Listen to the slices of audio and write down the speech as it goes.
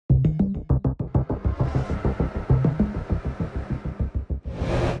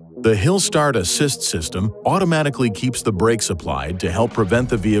The Hill Start Assist system automatically keeps the brakes applied to help prevent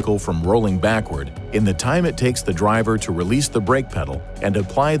the vehicle from rolling backward in the time it takes the driver to release the brake pedal and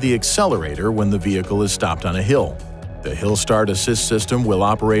apply the accelerator when the vehicle is stopped on a hill. The Hill Start Assist system will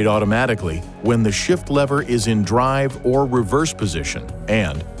operate automatically when the shift lever is in drive or reverse position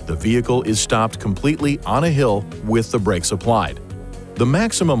and the vehicle is stopped completely on a hill with the brakes applied. The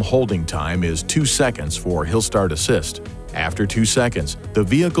maximum holding time is 2 seconds for Hill Start Assist. After 2 seconds, the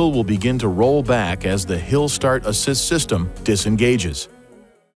vehicle will begin to roll back as the Hill Start Assist system disengages.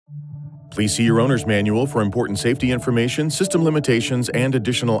 Please see your owner's manual for important safety information, system limitations, and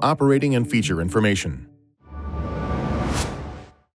additional operating and feature information.